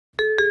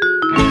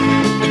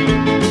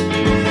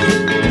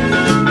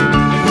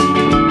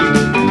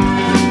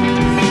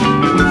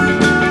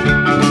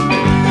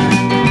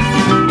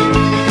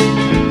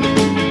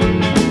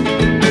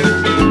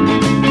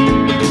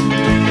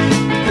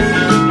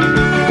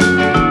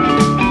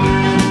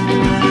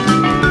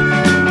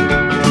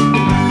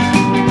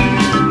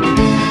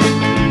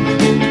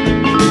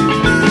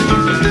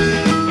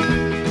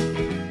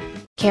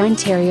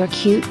Terrier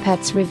Cute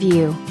Pets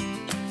Review.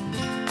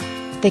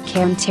 The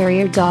Cairn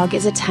Terrier dog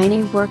is a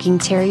tiny working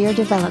terrier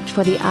developed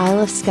for the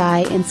Isle of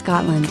Skye in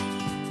Scotland.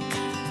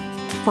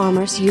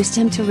 Farmers used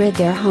him to rid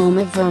their home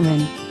of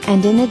vermin,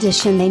 and in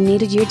addition they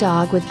needed your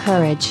dog with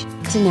courage,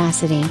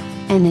 tenacity,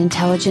 and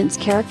intelligence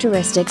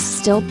characteristics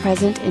still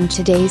present in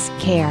today's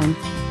cairn.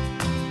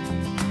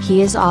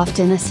 He is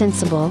often a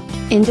sensible,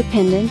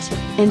 independent,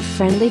 and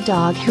friendly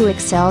dog who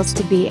excels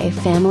to be a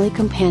family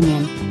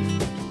companion.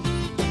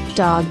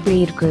 Dog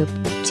breed group: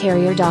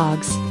 Terrier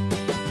dogs.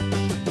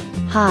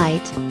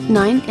 Height: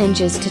 9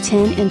 inches to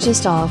 10 inches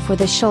tall for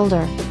the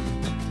shoulder.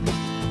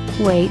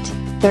 Weight: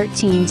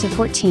 13 to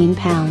 14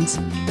 pounds.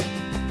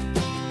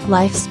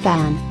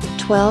 Lifespan: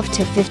 12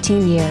 to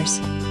 15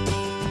 years.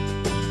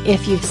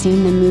 If you've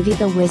seen the movie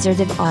The Wizard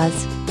of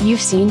Oz,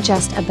 you've seen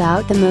just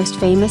about the most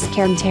famous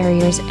Cairn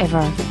Terriers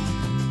ever.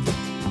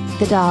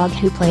 The dog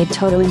who played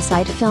Toto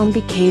inside film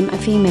became a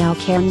female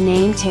cairn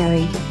named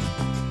Terry.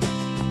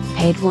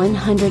 Paid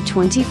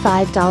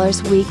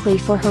 $125 weekly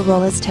for her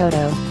role as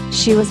Toto,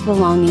 she was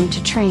belonging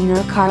to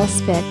trainer Carl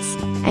Spitz,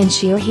 and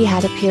she or he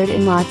had appeared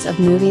in lots of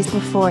movies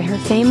before her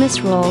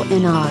famous role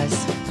in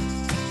Oz.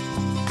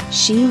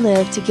 She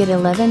lived to get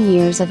 11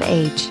 years of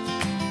age.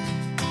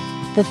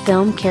 The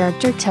film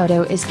character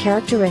Toto is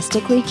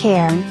characteristically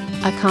cairn,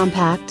 a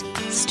compact,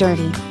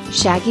 sturdy,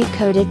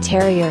 shaggy-coated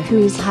terrier who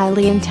is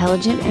highly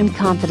intelligent and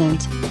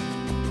confident.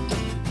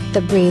 The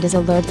breed is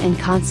alert and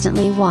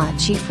constantly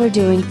watchy for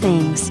doing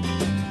things.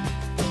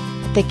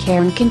 The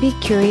cairn can be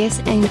curious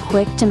and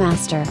quick to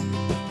master.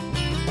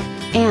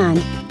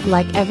 And,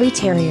 like every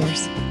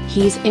terriers,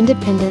 he's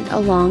independent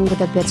along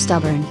with a bit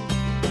stubborn.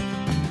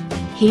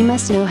 He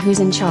must know who's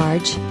in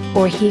charge,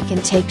 or he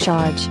can take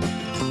charge.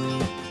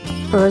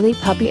 Early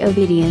puppy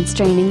obedience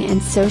training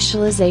and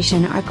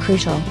socialization are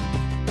crucial.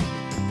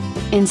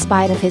 In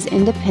spite of his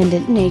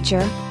independent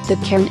nature, the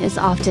cairn is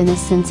often a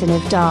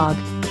sensitive dog.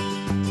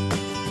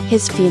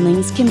 His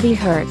feelings can be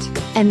hurt,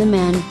 and the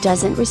man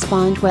doesn't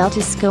respond well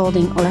to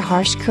scolding or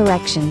harsh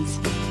corrections.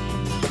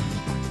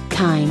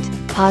 Kind,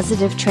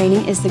 positive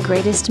training is the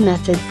greatest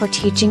method for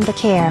teaching the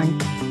cairn.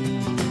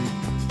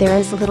 There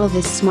is little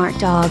this smart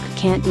dog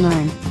can't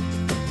learn.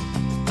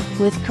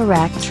 With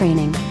correct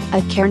training,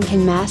 a cairn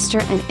can master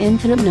an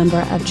infinite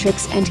number of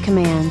tricks and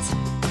commands.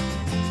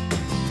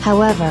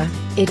 However,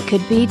 it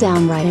could be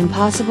downright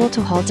impossible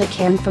to halt a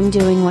cairn from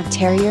doing what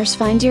terriers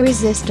find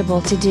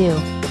irresistible to do: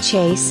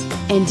 chase,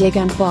 and dig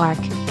and bark.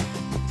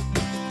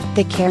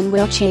 The cairn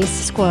will chase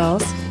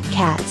squirrels,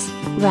 cats,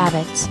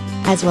 rabbits,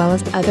 as well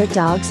as other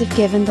dogs if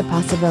given the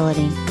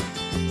possibility.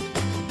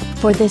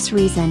 For this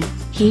reason,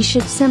 he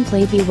should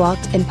simply be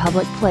walked in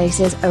public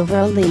places over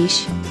a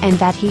leash, and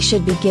that he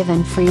should be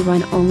given free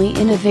run only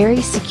in a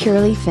very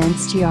securely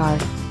fenced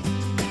yard.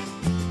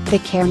 The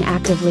cairn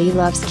actively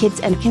loves kids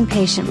and can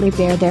patiently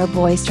bear their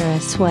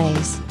boisterous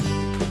ways.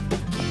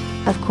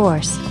 Of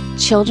course,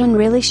 children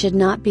really should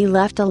not be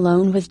left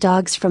alone with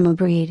dogs from a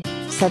breed,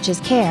 such as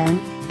cairn,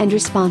 and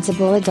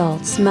responsible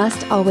adults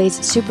must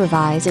always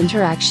supervise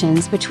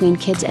interactions between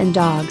kids and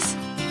dogs.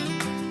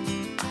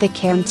 The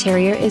Cairn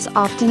Terrier is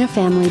often a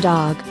family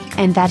dog,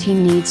 and that he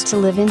needs to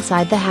live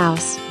inside the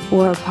house,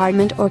 or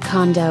apartment or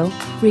condo,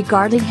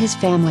 regarding his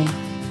family.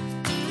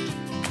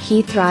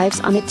 He thrives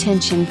on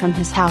attention from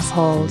his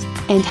household,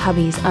 and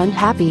hubby's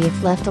unhappy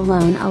if left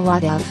alone a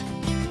lot of.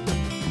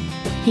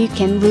 He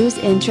can lose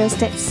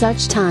interest at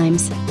such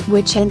times,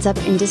 which ends up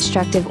in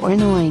destructive or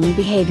annoying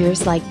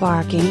behaviors like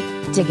barking,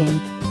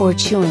 digging, or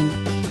chewing.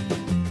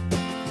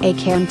 A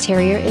Cairn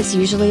Terrier is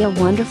usually a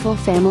wonderful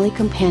family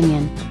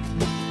companion.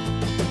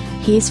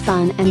 He's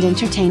fun and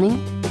entertaining,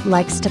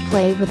 likes to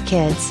play with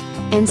kids,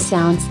 and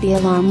sounds the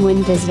alarm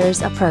when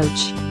visitors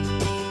approach.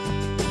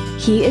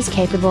 He is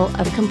capable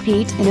of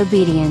compete in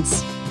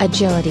obedience,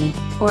 agility,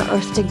 or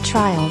earthdig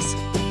trials.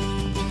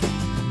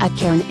 A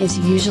Cairn is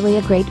usually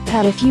a great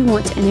pet if you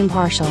want an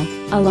impartial,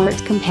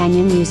 alert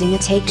companion using a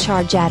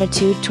take-charge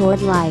attitude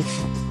toward life.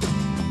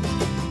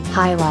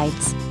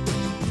 Highlights: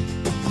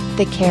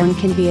 the Cairn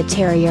can be a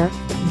terrier.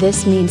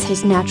 This means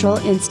his natural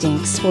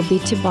instincts will be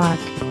to bark,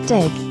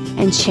 dig,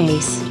 and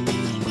chase.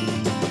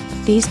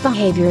 These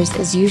behaviors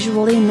is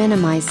usually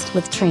minimized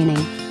with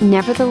training,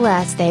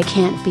 nevertheless they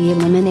can't be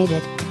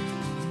eliminated.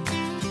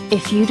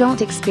 If you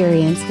don't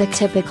experience the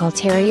typical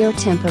terrier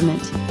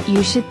temperament,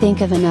 you should think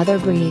of another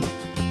breed.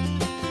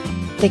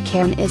 The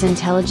Cairn is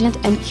intelligent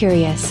and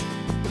curious.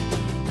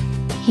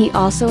 He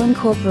also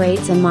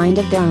incorporates a mind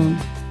of their own.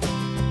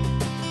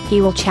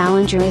 He will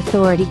challenge your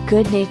authority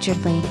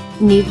good-naturedly,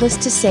 needless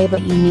to say,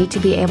 but you need to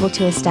be able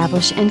to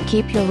establish and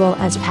keep your role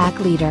as pack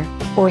leader,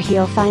 or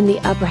he'll find the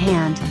upper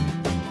hand.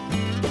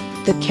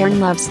 The Cairn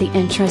loves the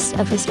interests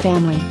of his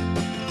family.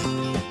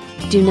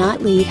 Do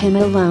not leave him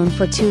alone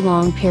for too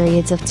long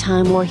periods of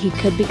time or he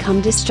could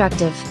become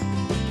destructive.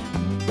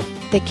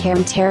 The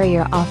Cairn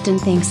Terrier often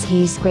thinks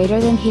he's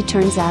greater than he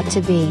turns out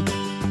to be.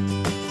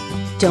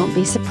 Don't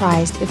be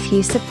surprised if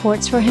he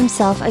supports for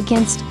himself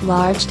against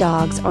large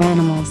dogs or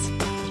animals.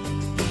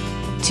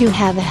 To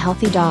have a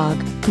healthy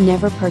dog,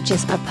 never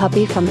purchase a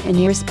puppy from an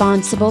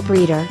irresponsible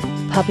breeder,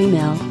 puppy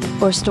mill,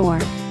 or store.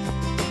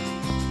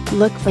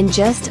 Look for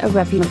just a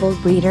reputable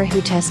breeder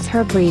who tests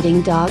her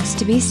breeding dogs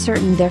to be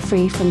certain they're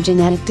free from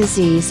genetic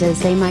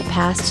diseases they might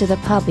pass to the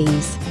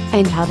puppies,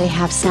 and how they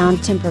have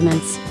sound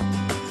temperaments.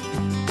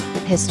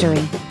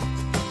 History.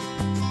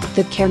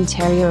 The Cairn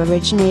Terrier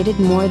originated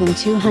more than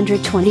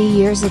 220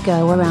 years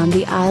ago around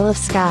the Isle of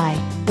Skye,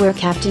 where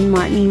Captain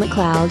Martin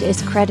MacLeod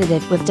is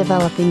credited with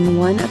developing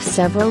one of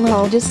several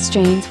oldest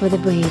strains for the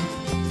breed.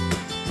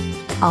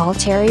 All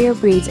terrier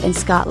breeds in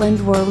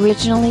Scotland were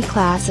originally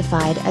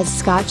classified as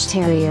Scotch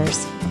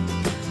Terriers.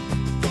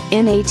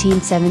 In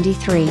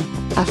 1873,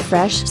 a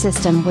fresh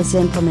system was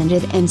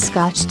implemented and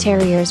Scotch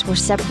Terriers were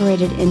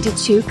separated into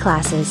two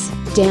classes,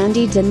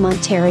 Dandy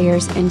Dinmont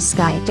Terriers and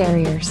Skye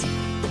Terriers.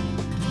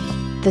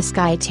 The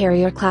Skye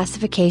Terrier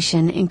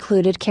classification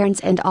included cairns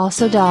and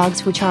also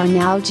dogs which are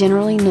now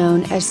generally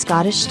known as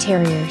Scottish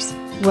Terriers,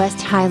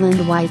 West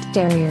Highland White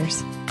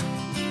Terriers.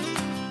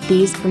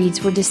 These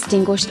breeds were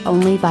distinguished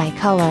only by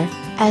color,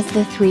 as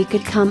the three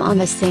could come on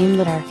the same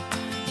litter.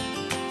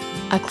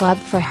 A club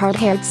for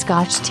short-haired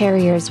Scotch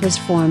Terriers was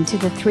formed to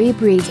the three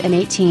breeds in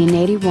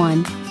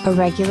 1881, a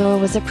regular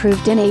was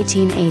approved in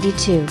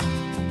 1882.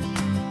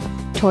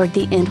 Toward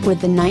the end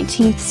of the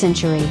 19th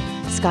century,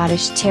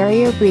 Scottish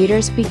Terrier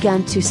breeders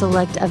began to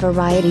select a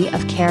variety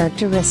of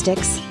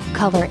characteristics,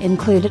 color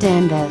included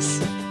in this.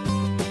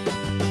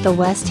 The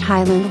West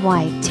Highland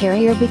White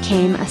Terrier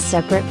became a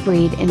separate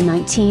breed in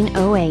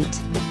 1908.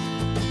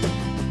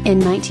 In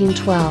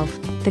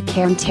 1912, the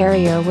Cairn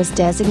Terrier was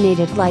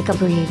designated like a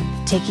breed,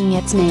 taking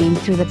its name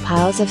through the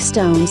piles of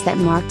stones that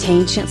marked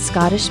ancient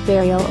Scottish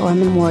burial or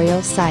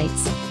memorial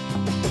sites.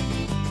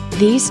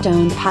 These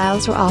stone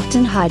piles were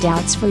often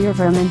hideouts for your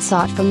vermin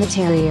sought from the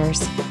terriers.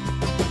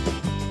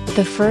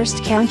 The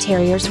first Cairn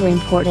Terriers were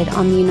imported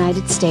on the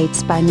United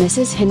States by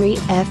Mrs. Henry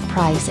F.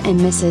 Price and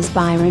Mrs.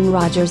 Byron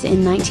Rogers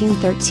in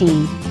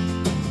 1913.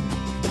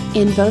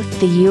 In both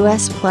the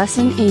US plus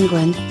in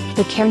England,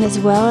 the Cairn as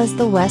well as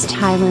the West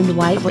Highland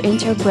White were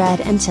interbred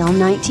until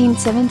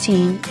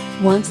 1917,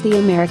 once the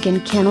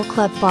American Kennel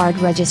Club barred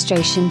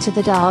registration to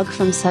the dog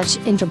from such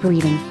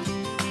interbreeding.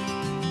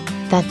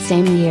 That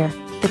same year,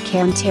 the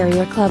Cairn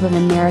Terrier Club of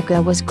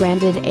America was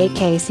granted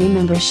AKC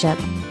membership.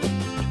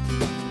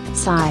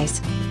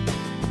 Size.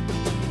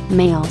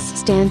 Males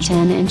stand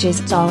 10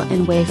 inches tall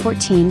and weigh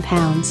 14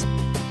 pounds.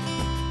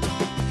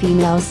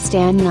 Females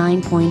stand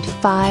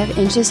 9.5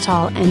 inches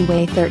tall and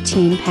weigh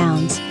 13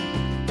 pounds.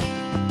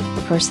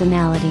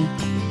 Personality.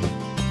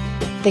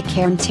 The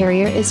Cairn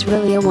Terrier is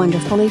really a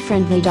wonderfully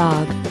friendly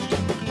dog.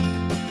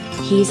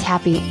 He's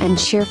happy and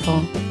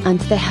cheerful,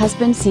 and the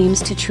husband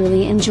seems to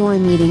truly enjoy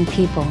meeting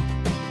people.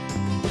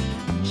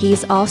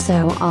 He's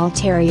also all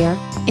terrier,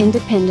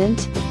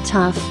 independent,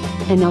 tough,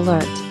 and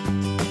alert.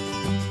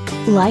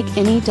 Like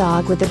any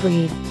dog with a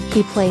breed,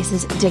 he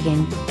places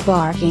digging,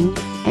 barking,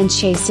 and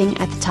chasing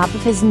at the top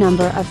of his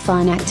number of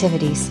fun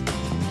activities.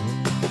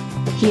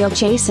 He'll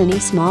chase any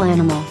small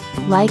animal,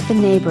 like the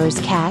neighbor's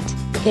cat,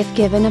 if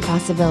given a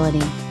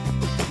possibility.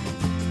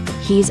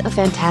 He's a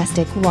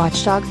fantastic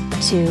watchdog,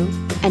 too,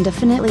 and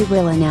definitely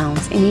will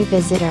announce any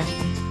visitor.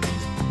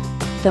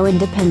 Though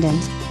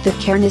independent, the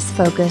Cairn is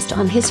focused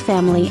on his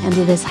family and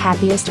it is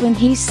happiest when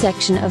he's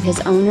section of his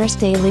owner's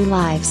daily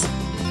lives.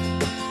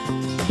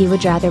 He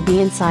would rather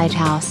be inside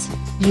house,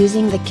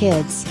 using the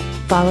kids,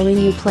 following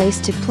you place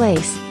to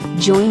place,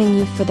 joining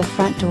you for the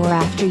front door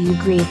after you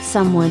greet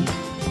someone.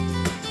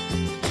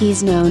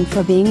 He's known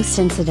for being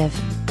sensitive.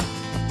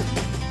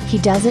 He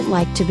doesn't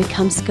like to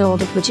become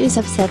scolded, which is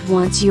upset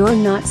once you're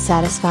not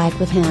satisfied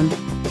with him.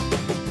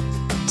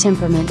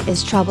 Temperament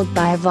is troubled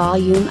by a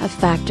volume of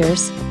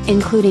factors,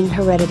 including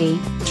heredity,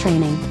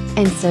 training,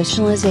 and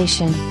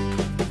socialization.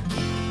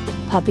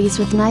 Puppies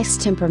with nice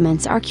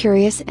temperaments are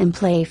curious and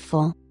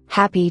playful,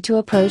 happy to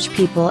approach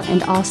people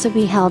and also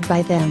be held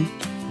by them.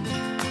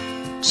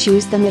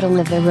 Choose the middle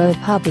of the road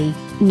puppy,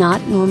 not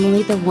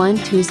normally the one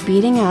who's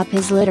beating up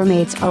his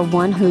littermates or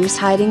one who's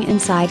hiding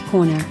inside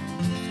corner.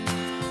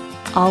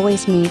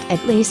 Always meet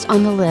at least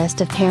on the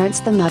list of parents.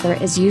 The mother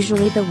is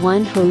usually the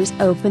one who's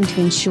open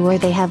to ensure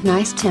they have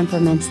nice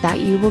temperaments that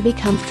you will be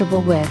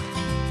comfortable with.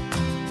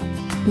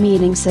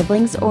 Meeting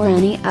siblings or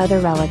any other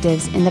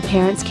relatives and the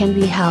parents can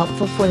be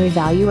helpful for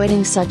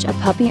evaluating such a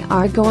puppy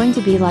are going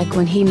to be like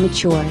when he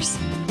matures.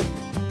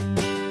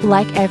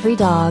 Like every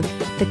dog,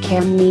 the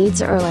Cairn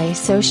needs early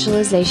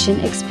socialization,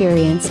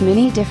 experience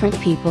many different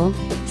people,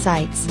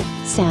 sights,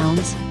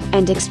 sounds,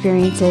 and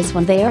experiences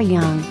when they are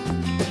young.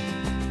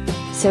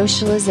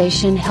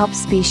 Socialization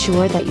helps be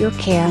sure that your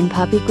Cairn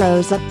puppy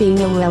grows up being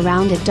a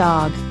well-rounded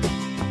dog.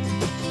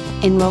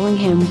 Enrolling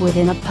him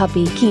within a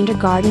puppy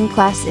kindergarten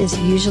class is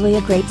usually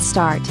a great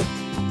start.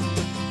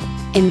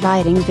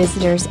 Inviting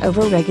visitors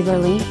over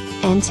regularly,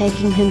 and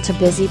taking him to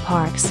busy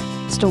parks,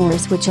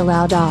 stores which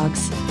allow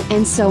dogs,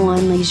 and so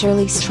on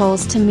leisurely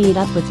strolls to meet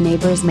up with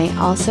neighbors may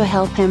also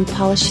help him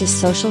polish his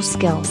social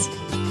skills.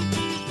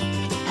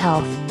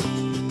 Health.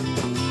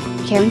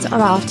 Cairns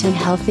are often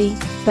healthy,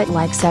 but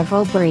like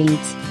several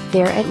breeds,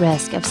 they're at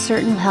risk of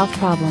certain health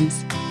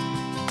problems.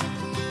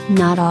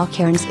 Not all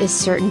cairns is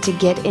certain to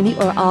get any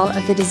or all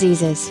of the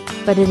diseases,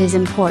 but it is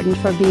important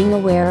for being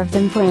aware of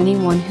them for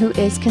anyone who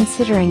is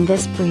considering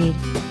this breed.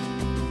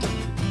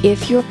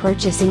 If you're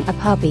purchasing a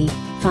puppy,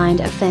 find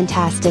a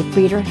fantastic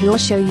breeder who'll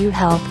show you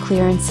health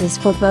clearances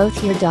for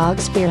both your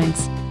dog's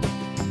appearance.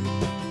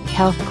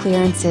 Health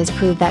clearances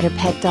prove that your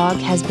pet dog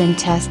has been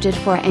tested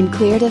for and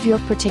cleared of your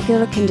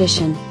particular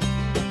condition.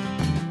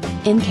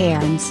 In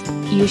cairns,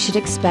 you should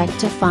expect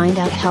to find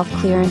out health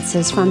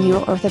clearances from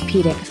your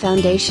Orthopedic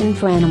Foundation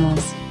for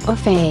Animals, or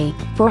FA,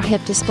 for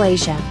hip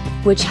dysplasia,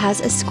 which has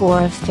a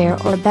score of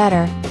fair or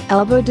better,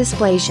 elbow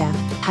dysplasia,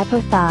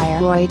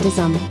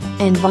 hypothyroidism,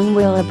 and von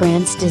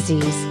Willebrand's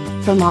disease,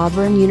 from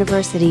Auburn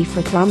University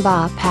for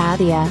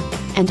thrombopathia,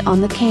 and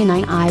on the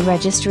Canine Eye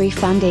Registry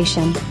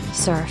Foundation,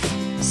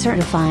 CERF,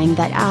 certifying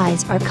that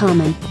eyes are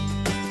common.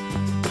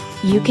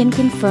 You can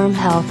confirm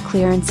health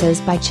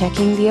clearances by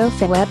checking the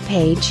OFA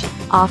webpage,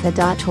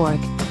 OFA.org.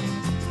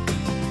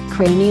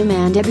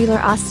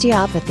 Craniomandibular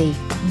osteopathy.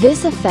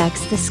 This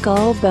affects the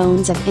skull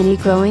bones of any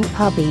growing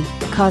puppy,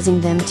 causing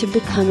them to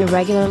become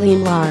irregularly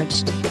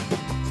enlarged.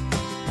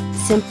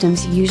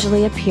 Symptoms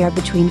usually appear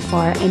between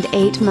 4 and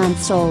 8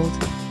 months old.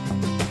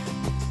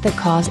 The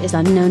cause is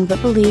unknown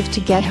but believed to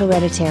get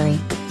hereditary.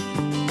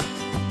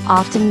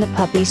 Often the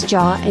puppy's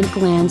jaw and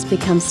glands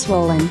become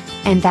swollen,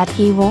 and that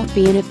he won't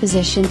be in a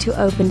position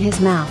to open his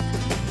mouth.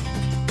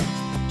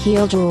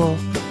 He'll drool,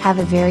 have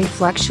a very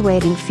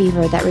fluctuating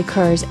fever that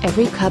recurs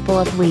every couple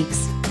of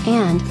weeks,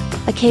 and,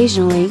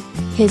 occasionally,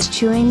 his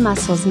chewing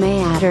muscles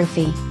may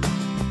atrophy.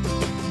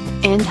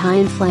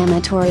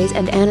 Anti-inflammatories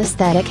and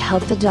anesthetic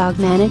help the dog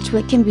manage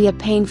what can be a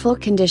painful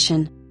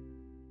condition.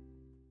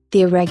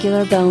 The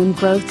irregular bone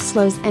growth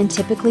slows and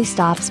typically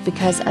stops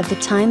because of the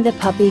time the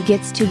puppy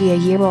gets to be a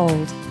year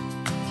old.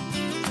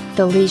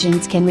 The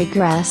lesions can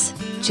regress.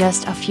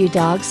 Just a few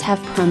dogs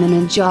have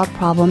permanent jaw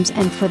problems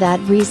and for that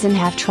reason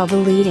have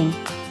trouble eating.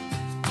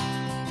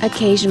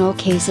 Occasional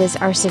cases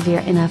are severe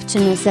enough to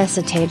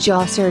necessitate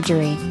jaw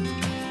surgery.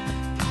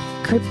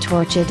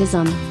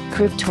 Cryptorchidism.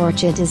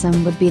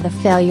 Cryptorchidism would be the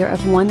failure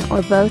of one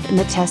or both in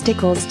the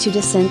testicles to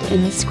descend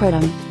in the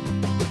scrotum.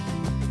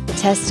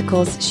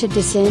 Testicles should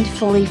descend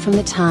fully from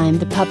the time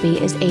the puppy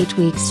is 8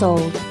 weeks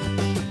old.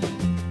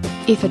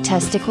 If a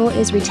testicle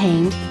is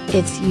retained,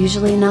 it's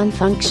usually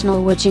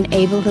non-functional, which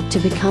enables it to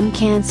become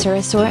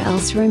cancerous or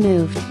else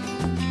removed.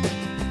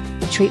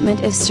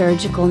 Treatment is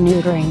surgical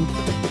neutering.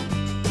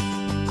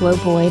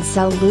 Globoid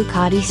cell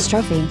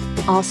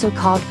leukodystrophy, also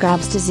called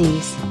Grab's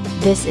disease.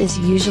 This is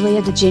usually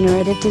a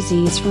degenerative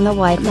disease from the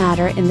white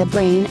matter in the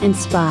brain and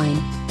spine.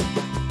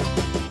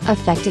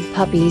 Affected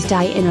puppies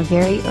die in a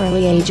very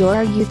early age or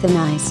are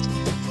euthanized.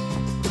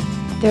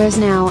 There is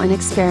now an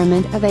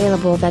experiment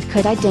available that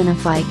could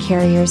identify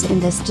carriers in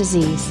this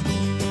disease.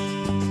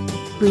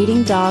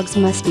 Breeding dogs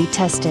must be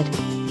tested.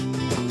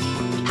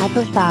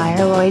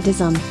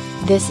 Hypothyroidism.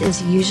 This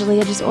is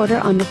usually a disorder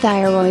on the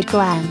thyroid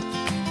gland.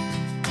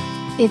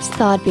 It's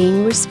thought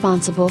being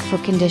responsible for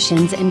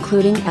conditions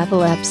including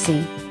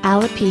epilepsy,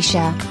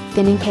 alopecia,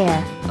 thinning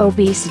hair,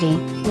 obesity,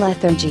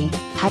 lethargy,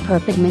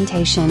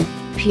 hyperpigmentation,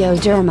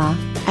 pyoderma,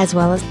 as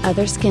well as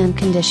other skin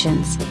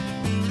conditions.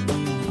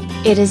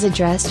 It is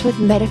addressed with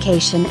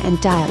medication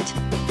and diet.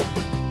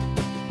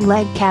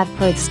 Leg calf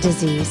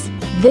disease.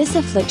 This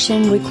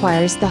affliction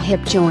requires the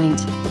hip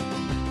joint.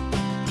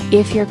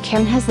 If your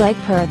cairn has leg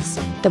pirths,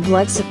 the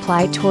blood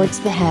supply towards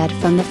the head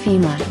from the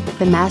femur,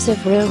 the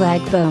massive rear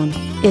leg bone,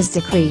 is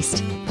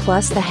decreased,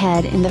 plus the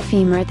head in the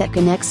femur that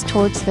connects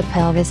towards the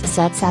pelvis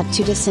sets out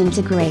to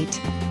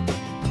disintegrate.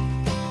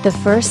 The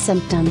first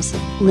symptoms,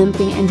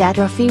 limping and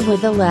atrophy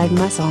with the leg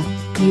muscle,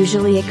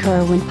 usually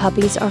occur when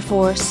puppies are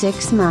 4 or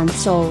 6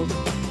 months old.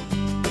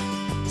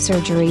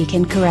 Surgery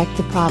can correct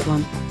the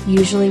problem,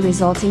 usually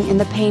resulting in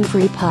the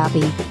pain-free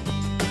puppy.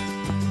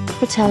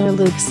 Patellar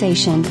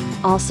luxation,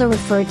 also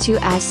referred to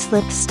as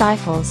slip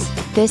stifles,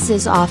 this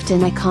is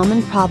often a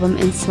common problem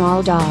in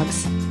small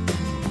dogs.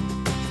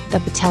 The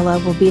patella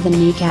will be the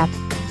kneecap.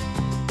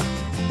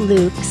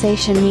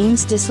 Luxation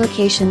means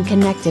dislocation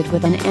connected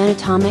with an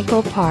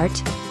anatomical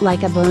part,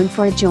 like a bone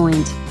for a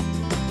joint.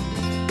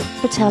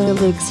 Patellar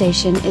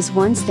luxation is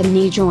once the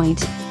knee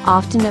joint,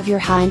 often of your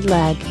hind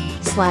leg,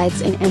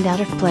 slides in and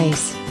out of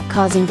place,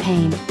 causing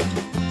pain.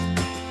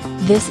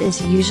 This is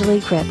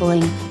usually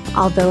crippling,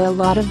 although a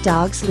lot of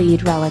dogs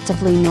lead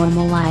relatively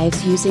normal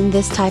lives using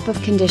this type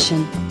of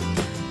condition.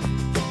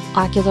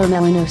 Ocular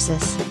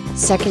melanosis,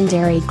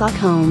 secondary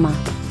glaucoma,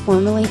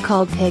 formerly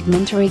called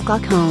pigmentary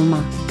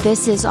glaucoma.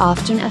 This is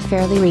often a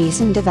fairly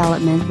recent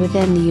development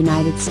within the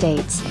United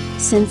States,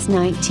 since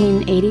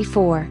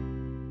 1984.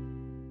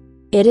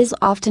 It is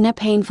often a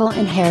painful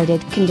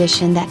inherited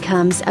condition that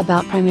comes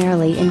about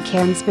primarily in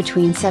cairns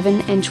between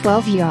 7 and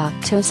 12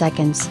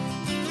 seconds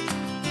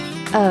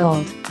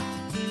old.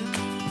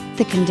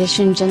 The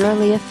condition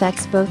generally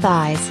affects both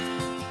eyes.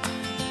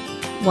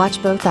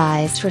 Watch both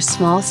eyes for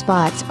small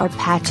spots or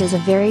patches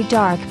of very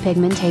dark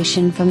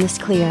pigmentation from the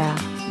sclera,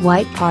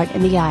 white part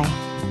in the eye.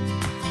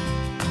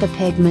 the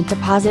pigment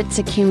deposits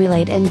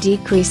accumulate and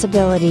decrease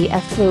ability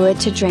of fluid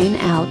to drain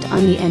out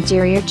on the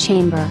anterior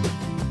chamber.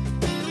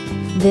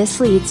 This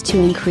leads to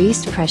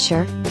increased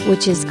pressure,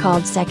 which is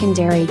called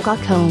secondary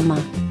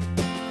glaucoma.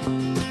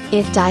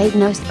 If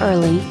diagnosed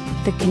early,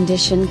 the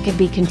condition could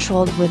be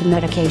controlled with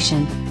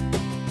medication.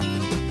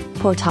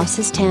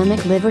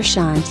 Portosystemic liver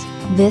shunt.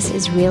 This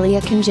is really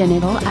a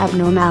congenital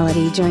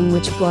abnormality during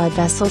which blood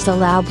vessels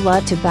allow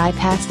blood to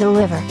bypass the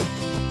liver.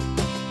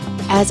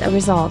 As a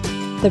result,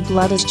 the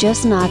blood is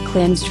just not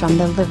cleansed from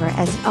the liver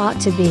as it ought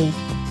to be.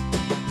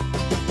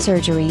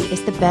 Surgery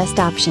is the best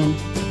option.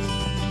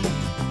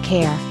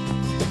 Care.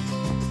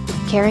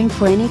 Caring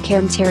for any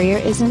Cairn Terrier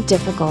isn't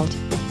difficult.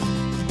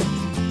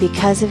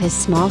 Because of his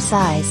small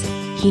size,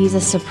 he's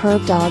a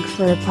superb dog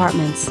for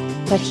apartments,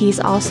 but he's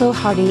also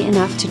hardy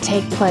enough to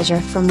take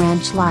pleasure from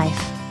ranch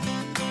life.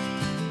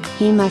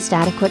 He must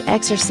adequate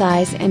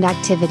exercise and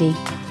activity,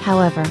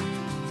 however.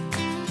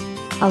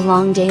 A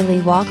long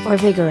daily walk or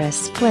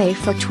vigorous play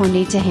for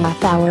 20 to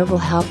half hour will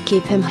help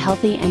keep him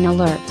healthy and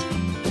alert.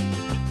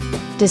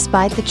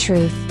 Despite the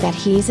truth that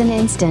he's an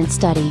instant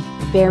study,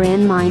 bear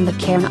in mind that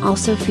Cairn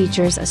also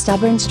features a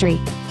stubborn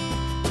streak.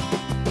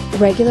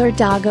 Regular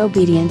dog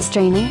obedience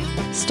training,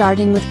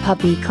 starting with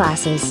puppy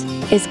classes,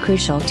 is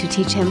crucial to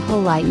teach him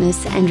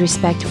politeness and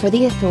respect for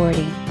the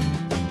authority.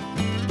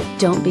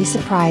 Don't be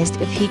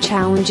surprised if he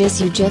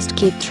challenges you, just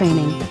keep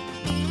training.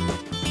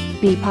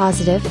 Be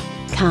positive,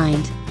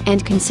 kind,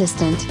 and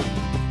consistent.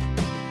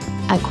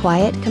 A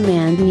quiet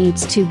command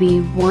needs to be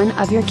one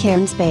of your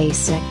Cairn's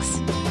basics.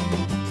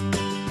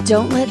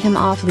 Don't let him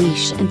off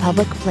leash in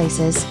public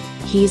places,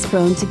 he's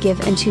prone to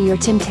give in to your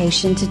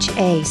temptation to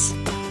chase.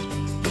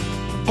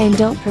 And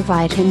don't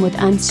provide him with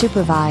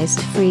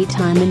unsupervised free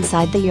time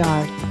inside the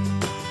yard.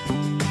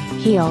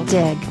 He'll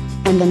dig,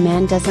 and the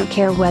man doesn't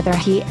care whether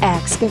he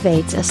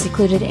excavates a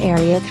secluded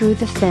area through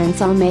the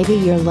fence or maybe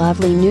your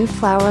lovely new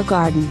flower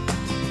garden.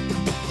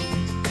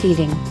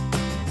 Feeding.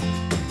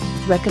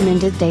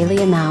 Recommended daily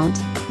amount,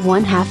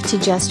 1/2 to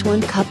just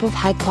 1 cup of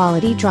high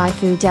quality dry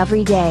food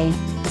every day,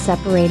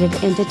 separated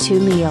into 2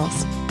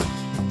 meals.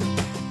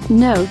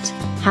 Note,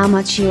 how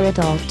much your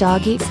adult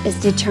dog eats is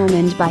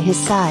determined by his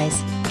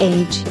size,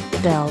 age,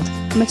 build,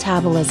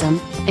 metabolism,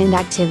 and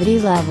activity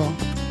level.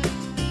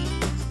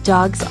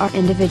 Dogs are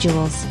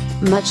individuals,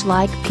 much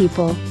like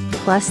people,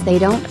 plus they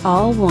don't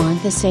all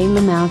want the same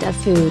amount of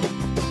food.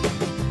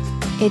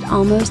 It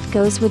almost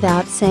goes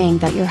without saying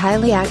that your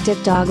highly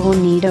active dog will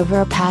need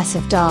over a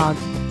passive dog.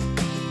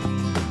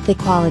 The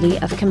quality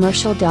of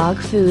commercial dog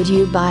food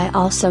you buy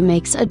also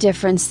makes a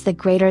difference. The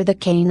greater the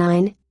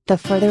canine, the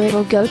further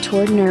it'll go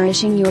toward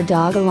nourishing your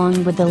dog,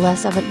 along with the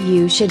less of it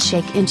you should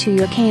shake into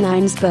your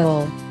canine's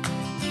bowl.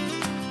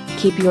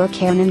 Keep your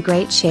Cairn in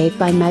great shape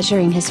by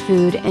measuring his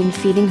food and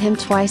feeding him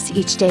twice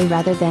each day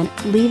rather than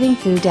leaving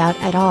food out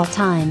at all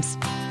times.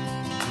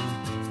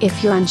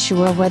 If you're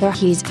unsure whether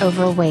he's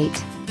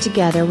overweight,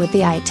 together with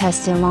the eye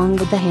test along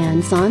with the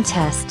hands-on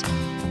test.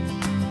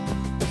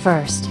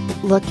 First,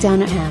 look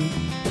down at him.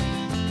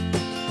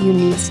 You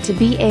need to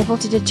be able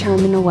to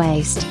determine a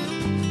waist.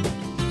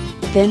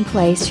 Then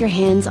place your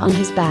hands on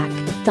his back,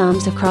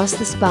 thumbs across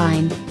the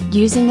spine,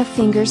 using the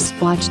fingers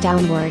swatch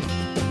downward.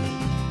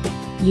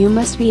 You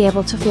must be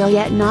able to feel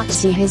yet not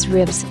see his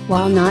ribs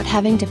while not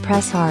having to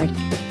press hard.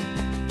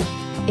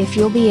 If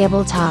you'll be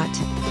able to,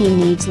 he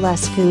needs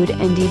less food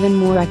and even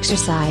more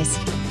exercise.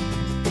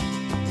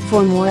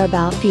 For more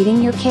about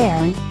feeding your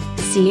Cairn,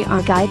 see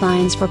our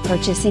guidelines for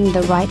purchasing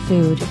the right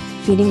food,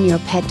 feeding your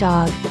pet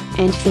dog,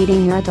 and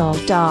feeding your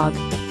adult dog.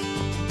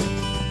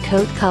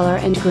 Coat color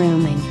and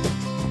grooming.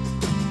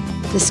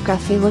 The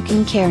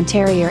scruffy-looking Cairn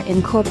Terrier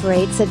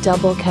incorporates a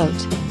double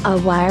coat, a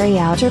wiry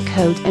outer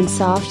coat and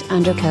soft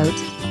undercoat.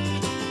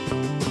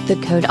 The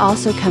coat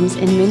also comes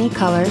in many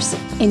colors,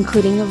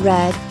 including a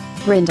red,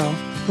 brindle,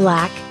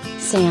 black,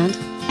 sand,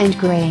 and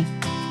gray.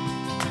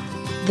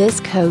 This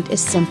coat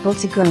is simple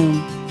to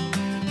groom.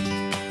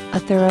 A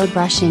thorough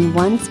brushing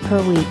once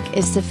per week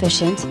is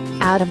sufficient,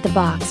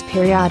 out-of-the-box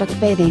periodic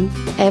bathing,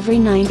 every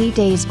 90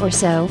 days or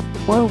so,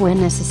 or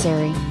when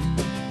necessary.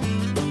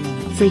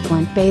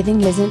 Frequent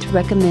bathing isn't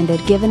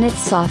recommended given it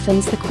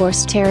softens the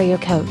coarse terrier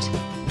coat.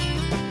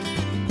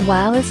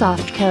 While a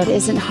soft coat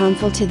isn't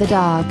harmful to the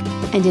dog,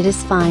 and it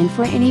is fine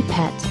for any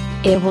pet,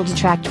 it will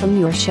detract from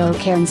your show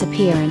Cairn's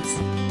appearance.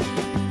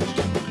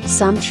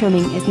 Some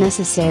trimming is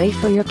necessary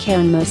for your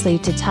Cairn, mostly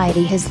to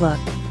tidy his look,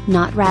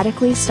 not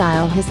radically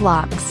style his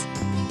locks.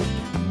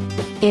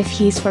 If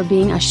he's for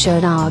being a show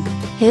dog,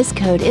 his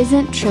coat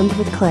isn't trimmed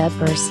with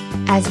clippers,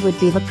 as would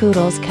be the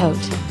poodle's coat,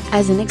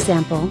 as an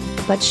example,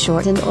 but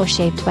shortened or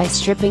shaped by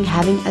stripping,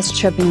 having a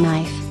stripping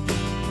knife.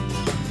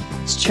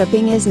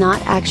 Stripping is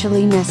not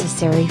actually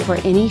necessary for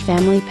any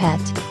family pet,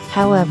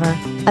 however,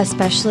 a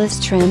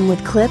specialist trim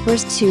with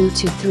clippers 2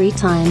 to 3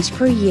 times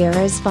per year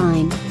is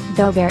fine,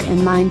 though bear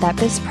in mind that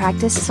this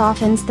practice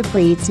softens the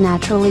breed's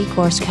naturally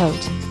coarse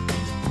coat.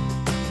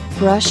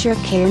 Brush your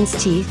Cairn's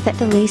teeth at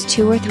least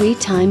 2 or 3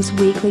 times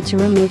weekly to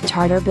remove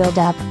tartar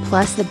buildup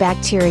plus the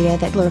bacteria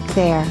that lurk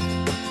there.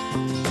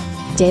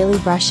 Daily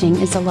brushing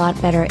is a lot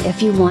better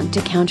if you want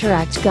to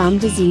counteract gum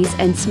disease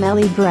and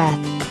smelly breath.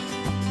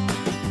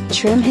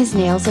 Trim his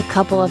nails a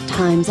couple of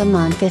times a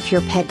month if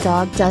your pet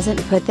dog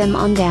doesn't put them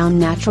on down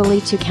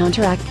naturally to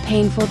counteract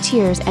painful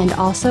tears and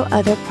also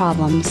other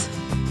problems.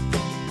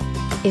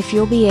 If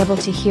you'll be able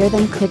to hear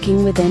them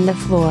clicking within the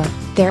floor,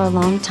 they're a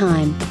long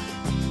time.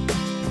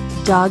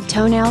 Dog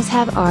toenails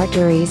have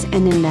arteries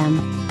and in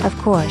them, of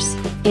course,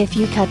 if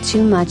you cut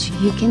too much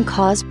you can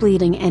cause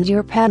bleeding and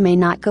your pet may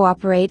not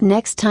cooperate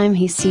next time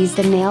he sees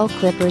the nail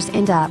clippers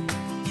end up.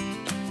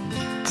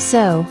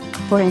 So,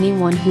 for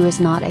anyone who is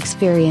not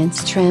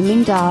experienced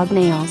trimming dog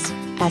nails,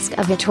 ask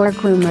a vet or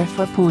groomer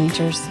for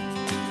pointers.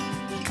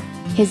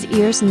 His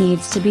ears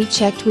needs to be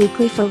checked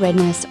weekly for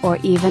redness or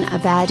even a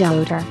bad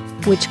odor,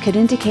 which could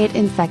indicate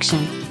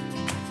infection.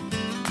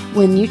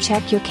 When you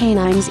check your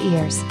canine's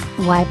ears,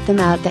 wipe them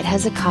out. That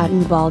has a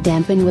cotton ball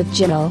dampen with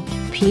gentle,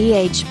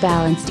 pH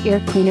balanced ear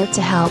cleaner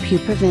to help you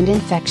prevent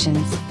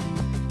infections.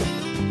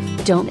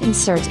 Don't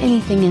insert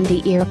anything in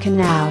the ear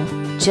canal,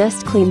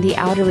 just clean the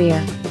outer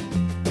ear.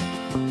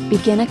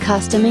 Begin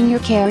accustoming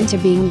your Cairn to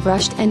being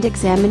brushed and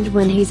examined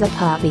when he's a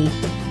puppy.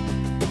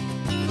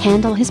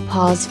 Handle his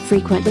paws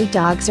frequently.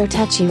 Dogs are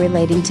touchy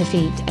relating to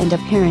feet and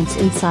appearance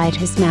inside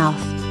his mouth.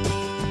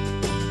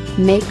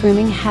 Make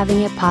grooming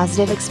having a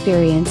positive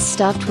experience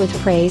stuffed with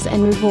praise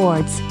and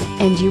rewards,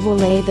 and you will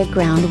lay the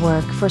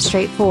groundwork for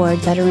straightforward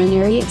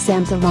veterinary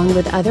exams along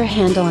with other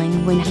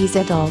handling when he's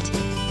adult.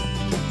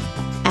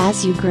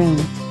 As you groom,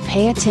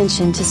 pay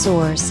attention to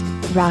sores,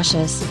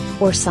 rashes,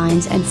 or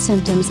signs and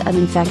symptoms of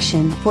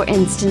infection, for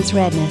instance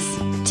redness,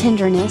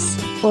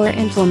 tenderness, or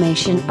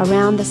inflammation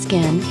around the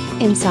skin,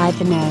 inside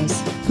the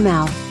nose,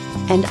 mouth,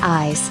 and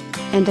eyes,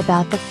 and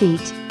about the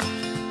feet.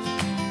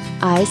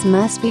 Eyes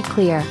must be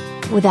clear,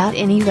 without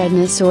any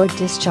redness or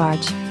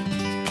discharge.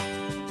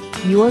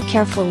 Your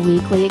careful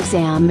weekly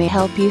exam may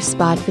help you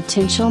spot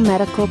potential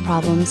medical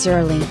problems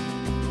early.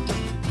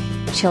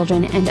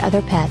 Children and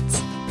other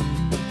pets.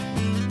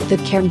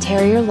 The Cairn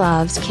Terrier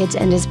loves kids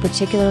and is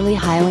particularly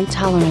highly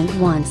tolerant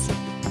ones.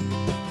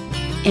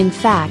 In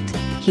fact,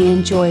 he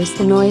enjoys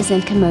the noise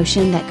and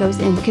commotion that goes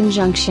in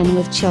conjunction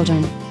with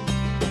children.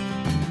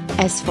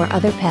 As for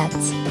other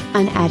pets,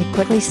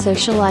 inadequately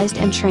socialized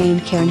and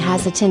trained Cairn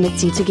has a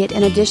tendency to get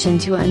in addition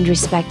to and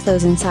respect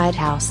those inside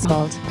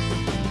household.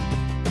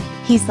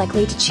 He's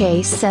likely to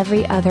chase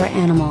every other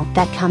animal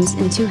that comes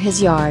into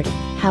his yard,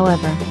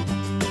 however.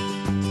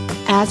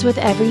 As with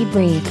every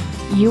breed,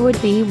 you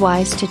would be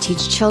wise to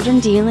teach children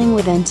dealing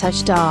with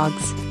in-touch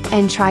dogs,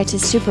 and try to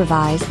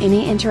supervise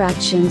any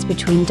interactions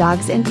between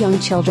dogs and young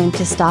children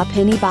to stop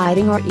any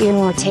biting or ear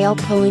or tail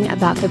pulling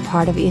about the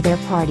part of either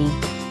party.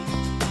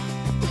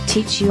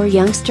 Teach your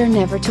youngster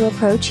never to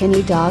approach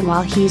any dog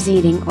while he's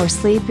eating or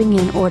sleeping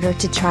in order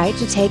to try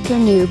to take your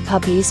new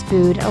puppy's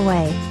food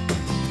away.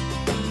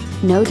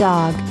 No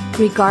dog,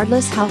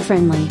 regardless how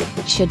friendly,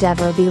 should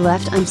ever be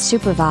left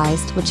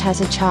unsupervised which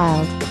has a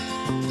child.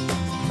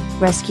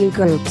 Rescue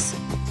groups.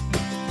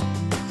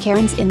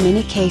 Cairns in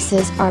many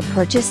cases are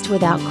purchased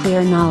without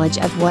clear knowledge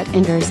of what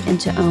enters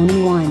into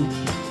owning one.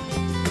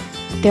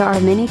 There are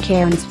many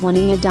Cairns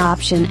wanting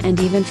adoption and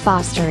even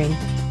fostering.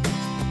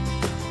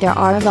 There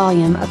are a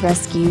volume of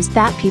rescues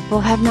that people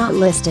have not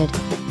listed.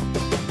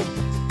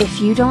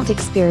 If you don't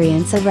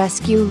experience a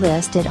rescue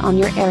listed on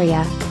your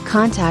area,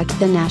 contact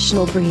the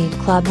National Breed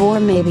Club or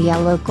maybe a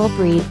local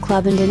breed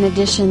club, and in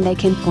addition they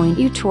can point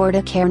you toward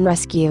a Cairn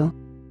rescue.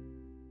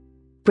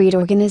 Breed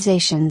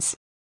organizations.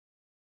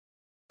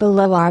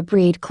 Below are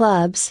breed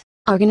clubs,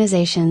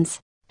 organizations,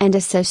 and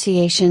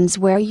associations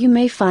where you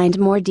may find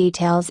more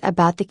details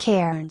about the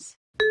Cairns.